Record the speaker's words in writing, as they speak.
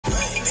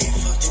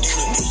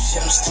shit,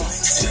 I'm still in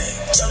today.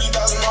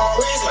 30,000 on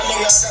wrist, my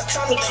nigga, I got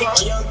time to think.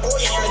 A young boy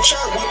in the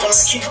trap, whipping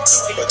like keep it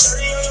away. But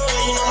 30 on your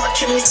head, you know my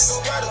kidneys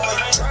go right away,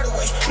 right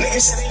away.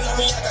 Niggas say they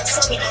love me, I got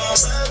time to think. I'm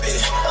bad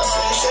bitch, I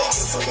said shake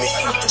it for me.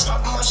 I get the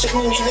pop on my shit,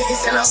 me niggas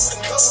said I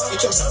wouldn't go up.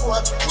 Get your blow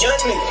up, young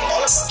nigga,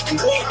 all about the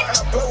green, I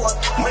got blow up.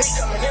 Money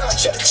coming in like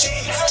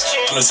Tjuchieee.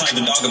 I'm the type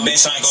of dog a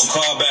bitch, I ain't gon'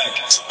 call back.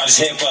 I just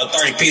hit for a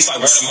 30 piece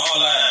like where them all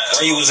at.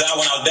 Where you was at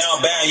when I was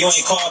down bad, you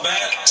ain't call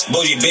back.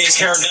 Bougie bitch,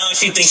 hair down,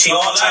 she think she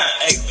all that.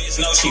 Hey bitch,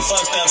 know she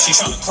fucked up, she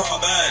tryna crawl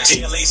back.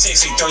 GLA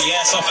 60, throw your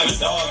ass off in the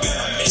dog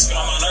bag. Bitch get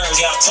on my nerves,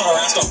 yeah, I told her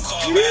ass don't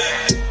call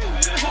back.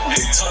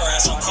 Told her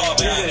ass don't call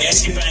back. Yeah,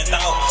 she fanned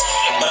out,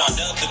 but I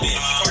dubbed the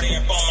bitch. Cardi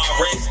up on my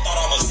wrist, thought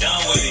I was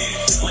done with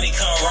it. When he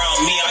come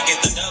around me, I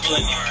get the double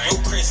in it.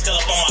 Blue Chris still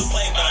up on my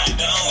plate, but I ain't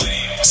done with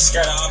it.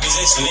 Scared of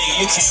opposition,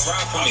 nigga, you can't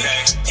run from me.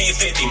 Pay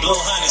 50, blue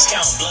hunters,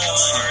 count blood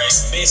money.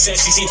 Bitch said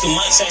she see too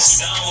much, said she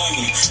done with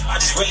me. I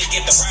just really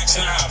get the racks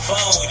and I have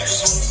fun with it. I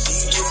just wanna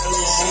see you do a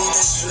little move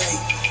that you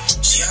like.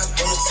 She hopped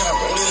on the top,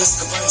 rolled it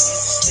like a bike.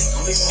 Stick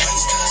with my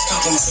ice, cause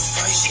talking about the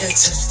fight. She got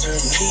touched her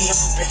knee, I'm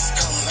ready to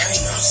come light.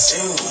 I'm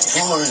still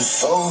pouring the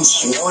foes,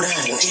 you know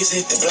that. Niggas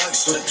hit the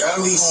blocks for the guy,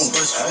 we gon'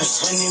 bust. I was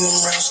winning them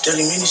rounds,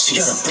 30 minutes,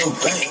 she got a broke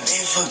back.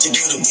 Then fuck to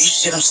do the beef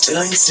shit, I'm still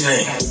in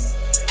today.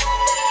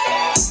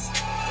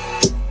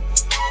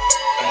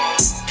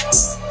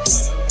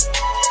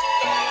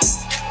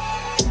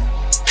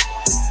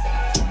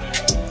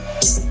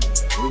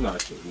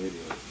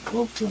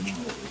 Both of them,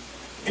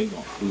 they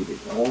gon' feed it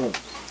all.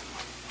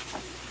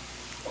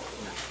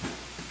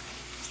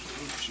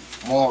 Shoot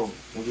tomorrow,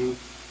 nigga.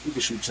 You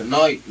can shoot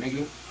tonight,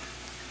 nigga.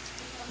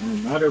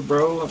 Don't matter,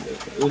 bro.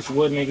 It's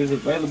what niggas'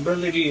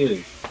 availability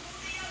is.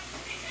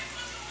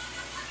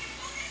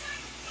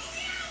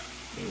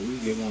 Yeah, we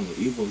get on the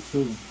Evil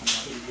too.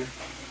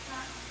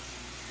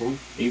 Who?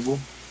 Evil.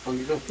 Oh,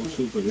 you know? Who's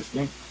super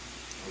distinct?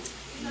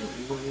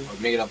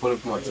 Nigga that put it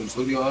from our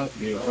studio out?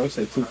 Yeah, I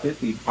said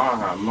 250. I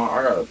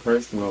got a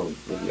personal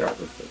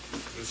videographer.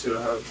 You should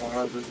have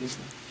had this.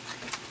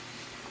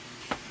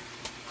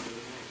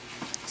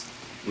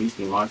 We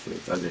see my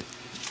shit, I just.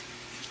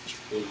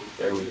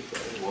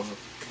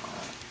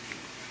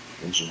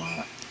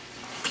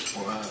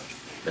 What?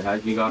 The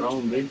heck you got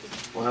on, bitch?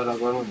 What had I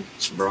got on?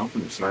 Bro, I'm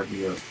finna snipe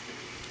you up.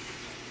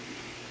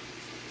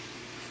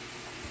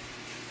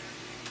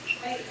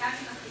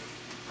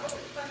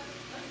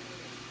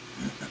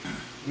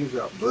 You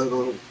got blood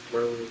on it,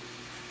 bro. You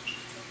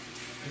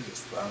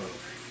just foul.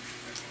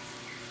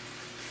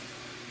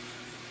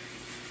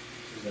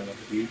 Is that like a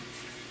beat?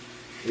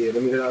 Yeah,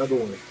 let me get the other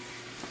one.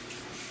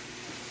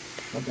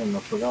 I think I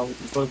forgot what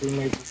the fuck we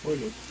made before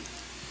this.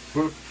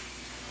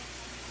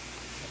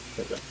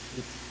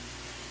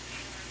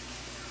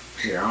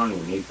 Yeah, I don't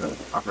even need that.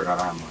 I forgot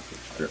I had my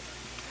shit.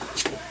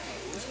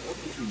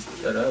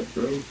 Shut up,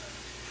 bro.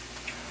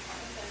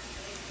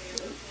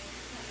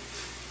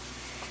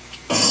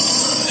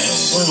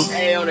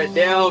 Hey, on that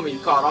down me, you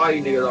caught all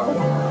you niggas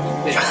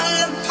already.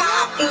 I'm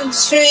popping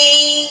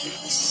trees.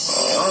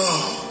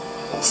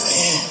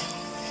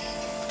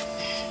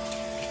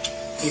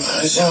 You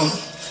got some.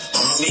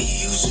 I'm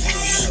useful,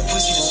 you so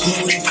pussy to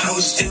smooth it. I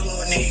was still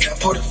on nigga, I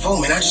poured a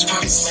foam and I just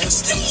popped it, man. I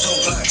still so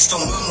blocks,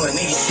 don't mama,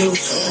 nigga, still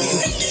for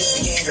real. This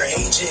again, girl,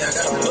 AJ, I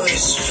got a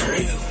buzz for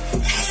real. I'm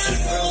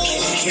finna go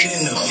get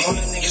in the I'm on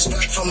the niggas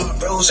block from my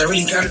bros, I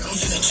really got it. I'm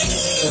finna treat a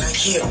nigga like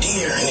he a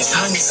deer. And it's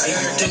honest, I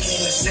got her ducking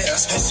in the set. I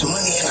spent some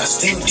money and I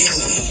still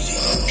didn't eat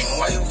it.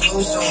 Why your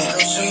clothes on,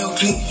 girl, show your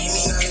clean. Give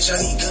me knowledge, I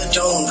need good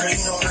dome, girl,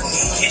 you know I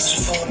need. Hit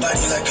you for a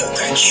body like a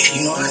crack kid,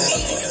 you know I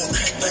need. You done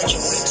crack back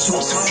and went 2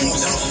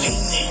 times, I'm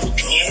fiending.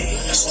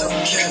 Yeah, it's no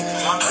cap.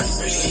 I'm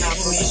really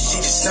living this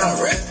shit, it's not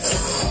rap.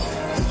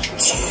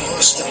 Yeah,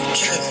 it's no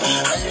cap.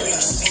 I really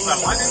seen my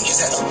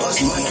niggas have to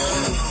bust my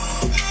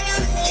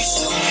It's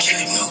no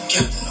cap, no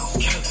cap, no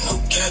cap, no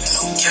cap,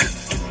 no cap.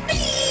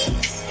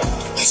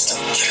 It's no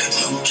cap,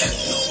 no cap,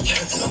 no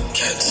cap, no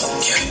cap, no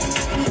cap.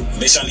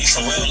 Bitch, I need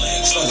some real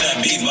legs, fuck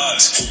that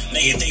beatbox.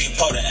 Nigga think it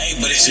po to A,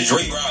 but it's just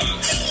re-rock.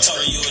 Told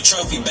her you a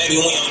trophy,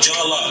 baby, when your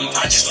jaw lock.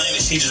 I just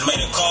landed, she just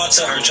made a call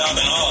to her job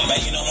and all.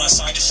 Baby, you know my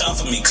side just shop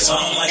for me, cause I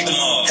don't like them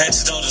all. Head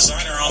to toe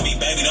designer on me,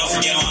 baby, don't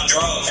forget my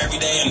draw. Every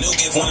day a new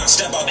gift, when I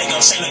step out, they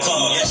go Santa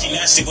Claus. Yeah, she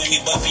nasty with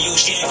me, but for you,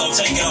 she ain't gon'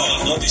 take it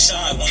off. Little bit shy,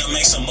 wanna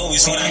make some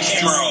movies when that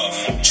camera off.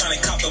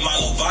 Tryna copy my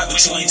little vibe, but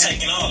you ain't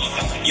taking off.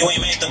 You ain't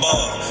made the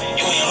ball,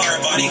 you ain't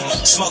hard body.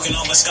 Smoking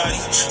on Biscotti,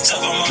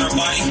 tough I'm on her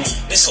body.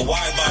 It's a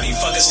wide body,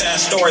 fuck a sad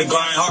story,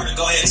 grind harder,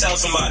 go ahead tell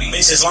somebody.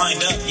 Bitches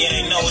lined up, yeah,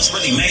 they know it's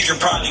really major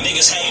probably.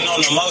 Niggas hating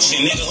on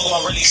emotion, nigga, who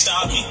gon' really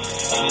stop me?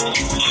 It's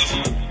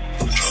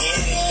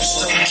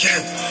no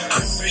cap,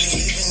 I'm really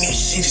living this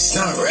shit, it's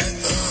not rap.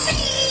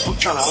 I'm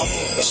trying to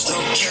It's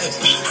no cap,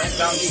 I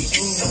found these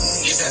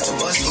niggas have to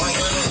bust my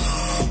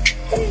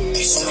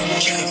It's no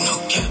cap, no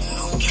cap,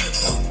 no cap,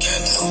 no cap,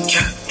 no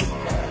cap.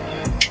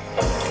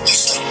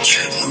 It's no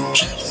cap, no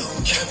cap, no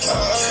cap, no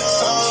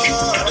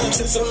cap. I done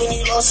took so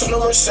many losses, no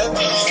more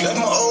setbacks. Left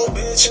my old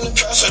bitch in the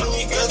past, I don't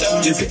regret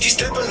that. Did 50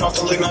 stepping off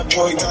the late night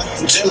boy, got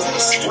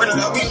jealous. Where did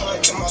I be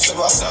like to my So if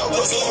I saw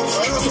what's in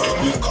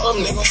forever, call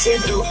them niggas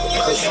sick, dude.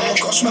 Like, I'm gonna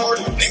cost more.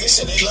 Niggas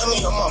said they love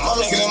me. On my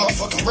niggas and my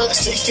fucking brother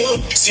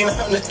 16. Seen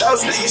 100,000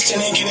 niggas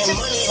still ain't getting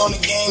money on the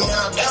game, man.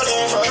 I doubt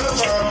it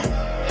forever.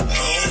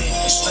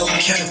 It's no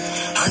cap.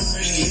 I'm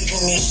really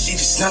living this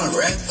shit. It's not a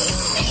rap.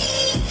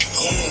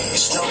 Yeah,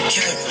 it's no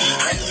cap.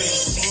 I ain't really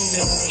seen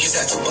them niggas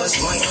have to bust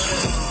my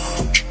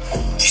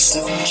It's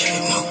no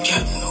cap, no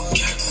cap, no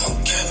cap, no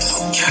cap,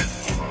 no cap.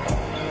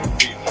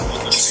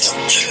 It's no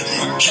cap,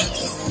 no cap,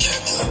 no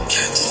cap, no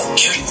cap, no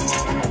cap.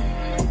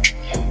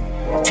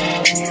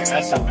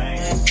 That's a bang.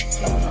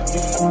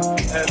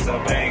 That's a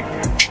bang.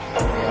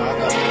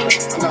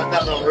 I got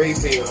that on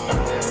refill.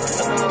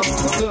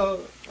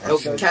 No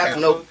cap,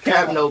 no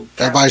cap, no cap.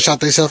 Everybody shot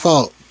themselves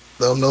out.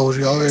 Let them know what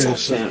y'all is.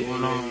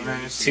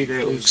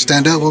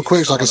 Stand up real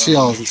quick so I can see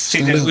y'all.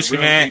 See that Uchi,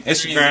 man.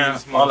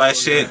 Instagram, all that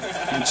shit.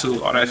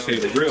 YouTube, all that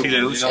shit.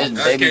 It's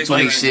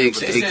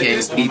BabyTwosx, aka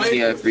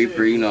BTF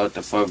Reaper. You know what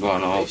the fuck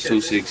going on.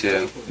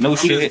 260. No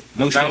shit.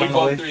 No shit on the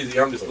way.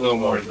 I'm just a little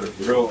more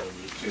real.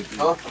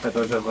 Huh?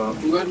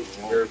 You ready?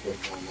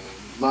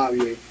 Mob,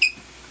 yeah.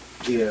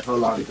 Yeah,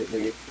 hold on,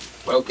 nigga.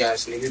 Broke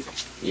ass nigga.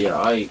 Yeah,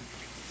 I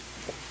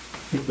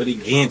Really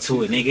get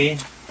into it, nigga.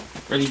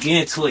 Really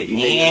get into it,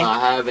 niggas man. not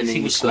having See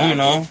any what's going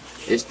on.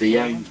 It's the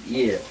young,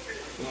 yeah.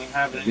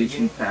 Bitch,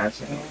 you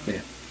passing.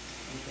 Yeah.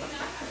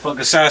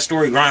 Fucking side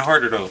story, grind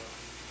harder though.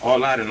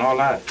 All out and all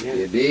out.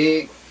 Yeah,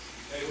 big.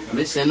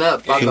 Listen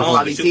up, I can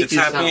probably teach you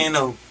something.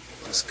 Though.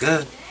 That's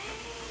good.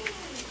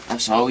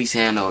 That's all we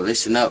saying though.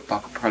 Listen up, I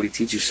can probably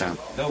teach you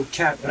something. No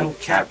cap, no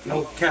cap,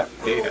 no cap.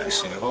 Yeah, that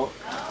shit hard.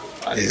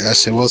 Yeah, that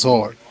shit was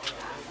hard.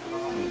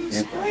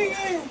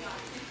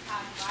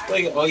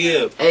 Oh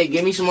yeah. Hey,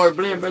 give me some more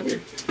blend, brother.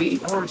 Blend, Need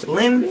some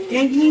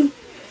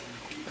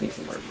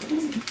more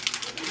blend.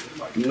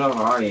 You know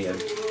how I am.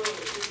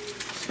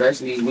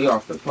 Especially we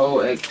off the pole,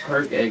 X,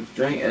 perk, X,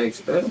 drink, X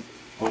stuff.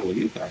 Oh,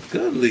 you got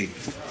good lead.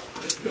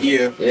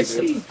 Yeah. Yes,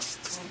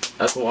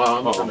 that's why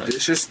I'm on it.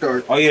 This should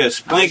start. Oh yeah,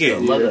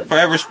 splanking. Yeah.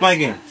 Forever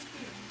splanking.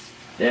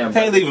 Damn.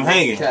 Can't leave him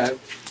hanging. Cap.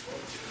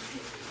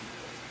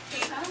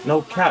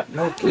 No cap,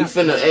 no cap. We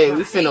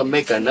finna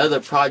make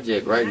another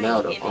project right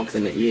now though. I'm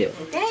finna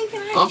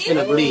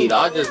bleed.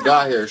 I just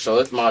got here, so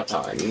it's my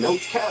time, you know? We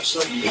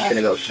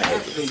finna go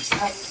crazy.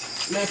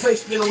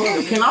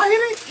 Can I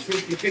hit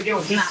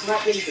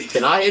it?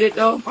 Can I hit it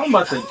though? I'm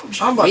about to.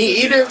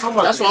 Me either?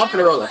 That's why I'm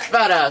finna roll a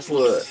fat ass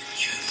wood.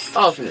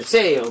 I'm finna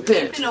say it,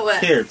 pimp.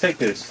 Here, take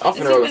this. I'm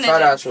finna roll a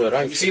fat ass wood.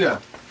 I ain't See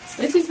that?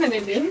 What's he finna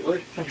do?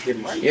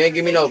 You ain't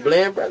give me no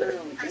blend, brother?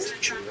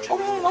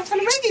 Hold on, I'm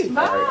finna make it.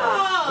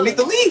 I need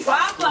the leaf.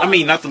 I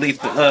mean, not the leaf,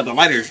 the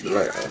lighter.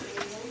 Right.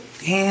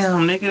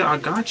 Damn, nigga, I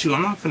got you.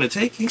 I'm not finna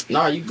take it.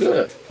 Nah, you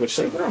good. But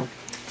shake it on.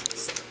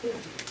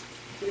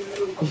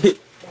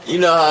 You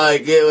know how I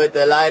get with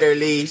the lighter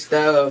leaf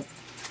stuff.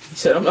 He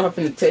said, I'm not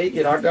finna take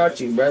it. I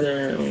got you,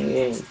 brother.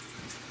 Yeah.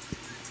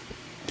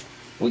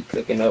 We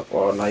cooking up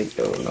all night,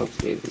 though. No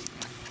kidding.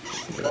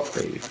 That's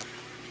crazy.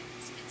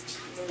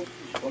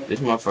 This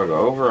motherfucker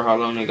over? How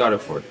long they got it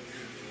for?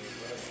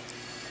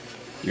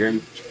 You hear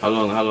me? How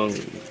long we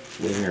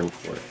been here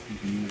for?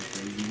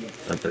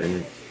 30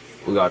 minutes.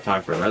 We got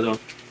time for another one?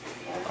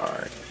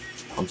 Alright.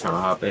 I'm trying to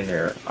hop in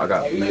there. I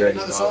got B ready.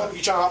 You trying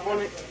to hop on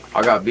it?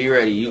 I got B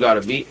ready. You got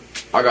a beat?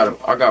 I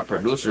got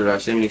producers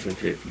that send me some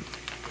shit.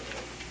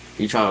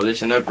 You trying to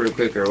listen up real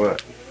quick or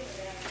what?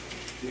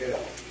 Yeah.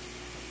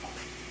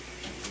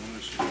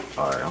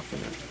 Alright, I'm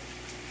finna.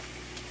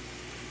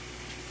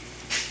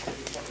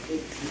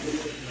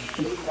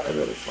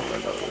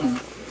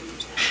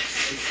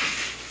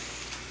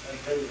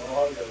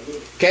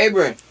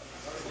 Cabrin.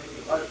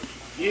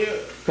 Yeah.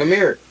 Come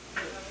here.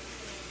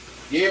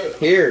 Yeah.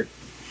 Here.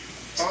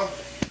 Huh?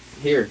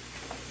 Here.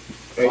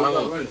 Hey,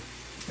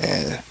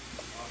 Yeah.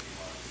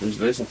 Just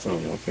listen to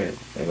him, okay?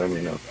 And let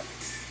me know.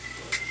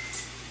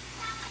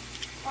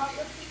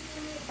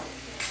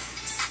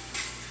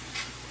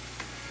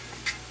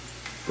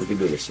 We can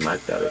do the smack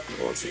that if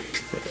you want to.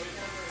 Okay.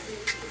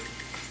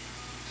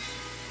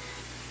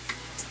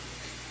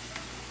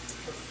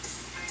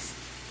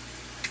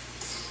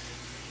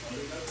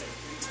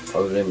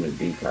 Other than the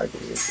beat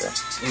package and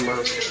stuff.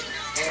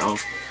 Oh.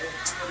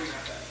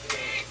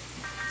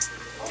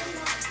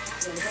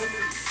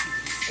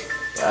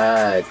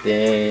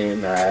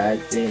 Damn, yeah,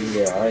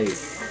 I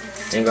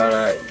ain't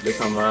gotta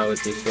come around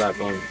with this slap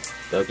on.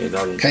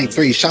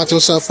 K3, shout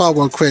yourself out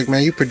real quick,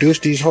 man. You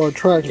produced these hard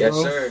tracks, yes,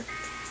 bro. sir.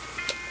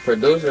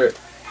 Producer.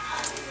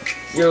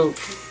 Yo.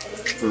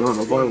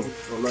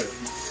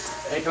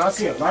 Hey, can I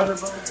see a lighter,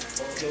 bro?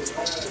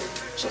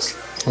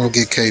 I'm gonna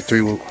get K3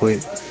 real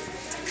quick.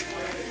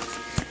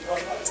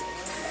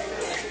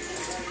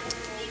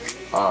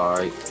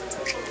 Alright.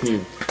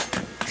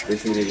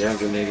 This is the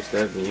younger nigga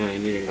stuff, and you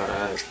ain't even gotta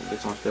ask.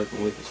 Bitch, I'm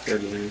stepping with the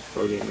 30 minutes,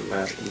 40 in the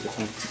back.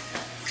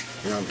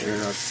 And I'm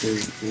airing out the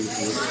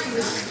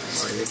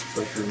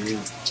me.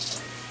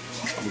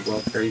 I'm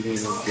going crazy in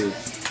this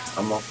bitch.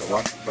 I'm off the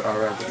watch, but I'd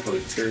rather play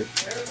the shirt.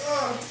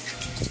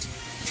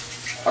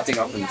 I think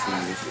I'm gonna see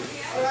this shit.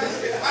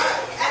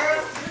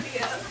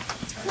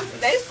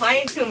 They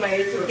playing too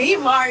much. Be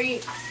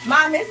Mari.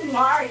 Mom, it's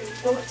Mari.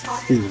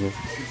 Excuse me.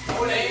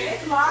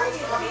 It's Mari.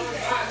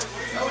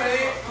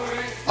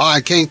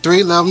 Alright,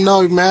 K3, let them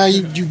know, man.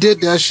 You did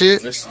that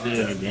shit. Let's do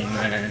it again,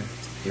 man.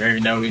 You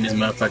already know we in this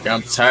motherfucker.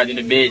 I'm tired in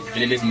the bitch.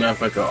 Been in this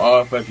motherfucker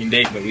all fucking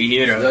day, but we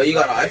here though. Yo, you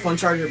got an iPhone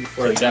charger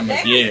before that?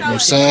 Yeah. You know what I'm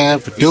saying?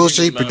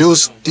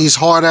 Produce these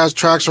hard ass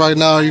tracks right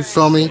now, you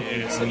feel me?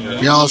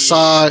 Be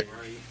outside.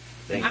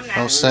 You know what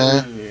I'm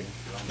saying?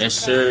 Yes,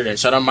 sir.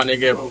 Shout out my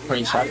nigga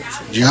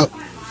Pointshootshotem. Yep.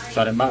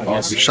 Shout him out.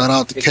 Yes. Shout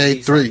out to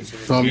K3. You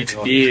feel me?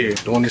 Yeah.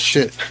 Doing the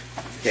shit.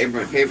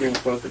 Cabron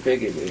supposed to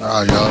pick it, dude.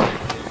 Alright,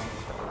 y'all.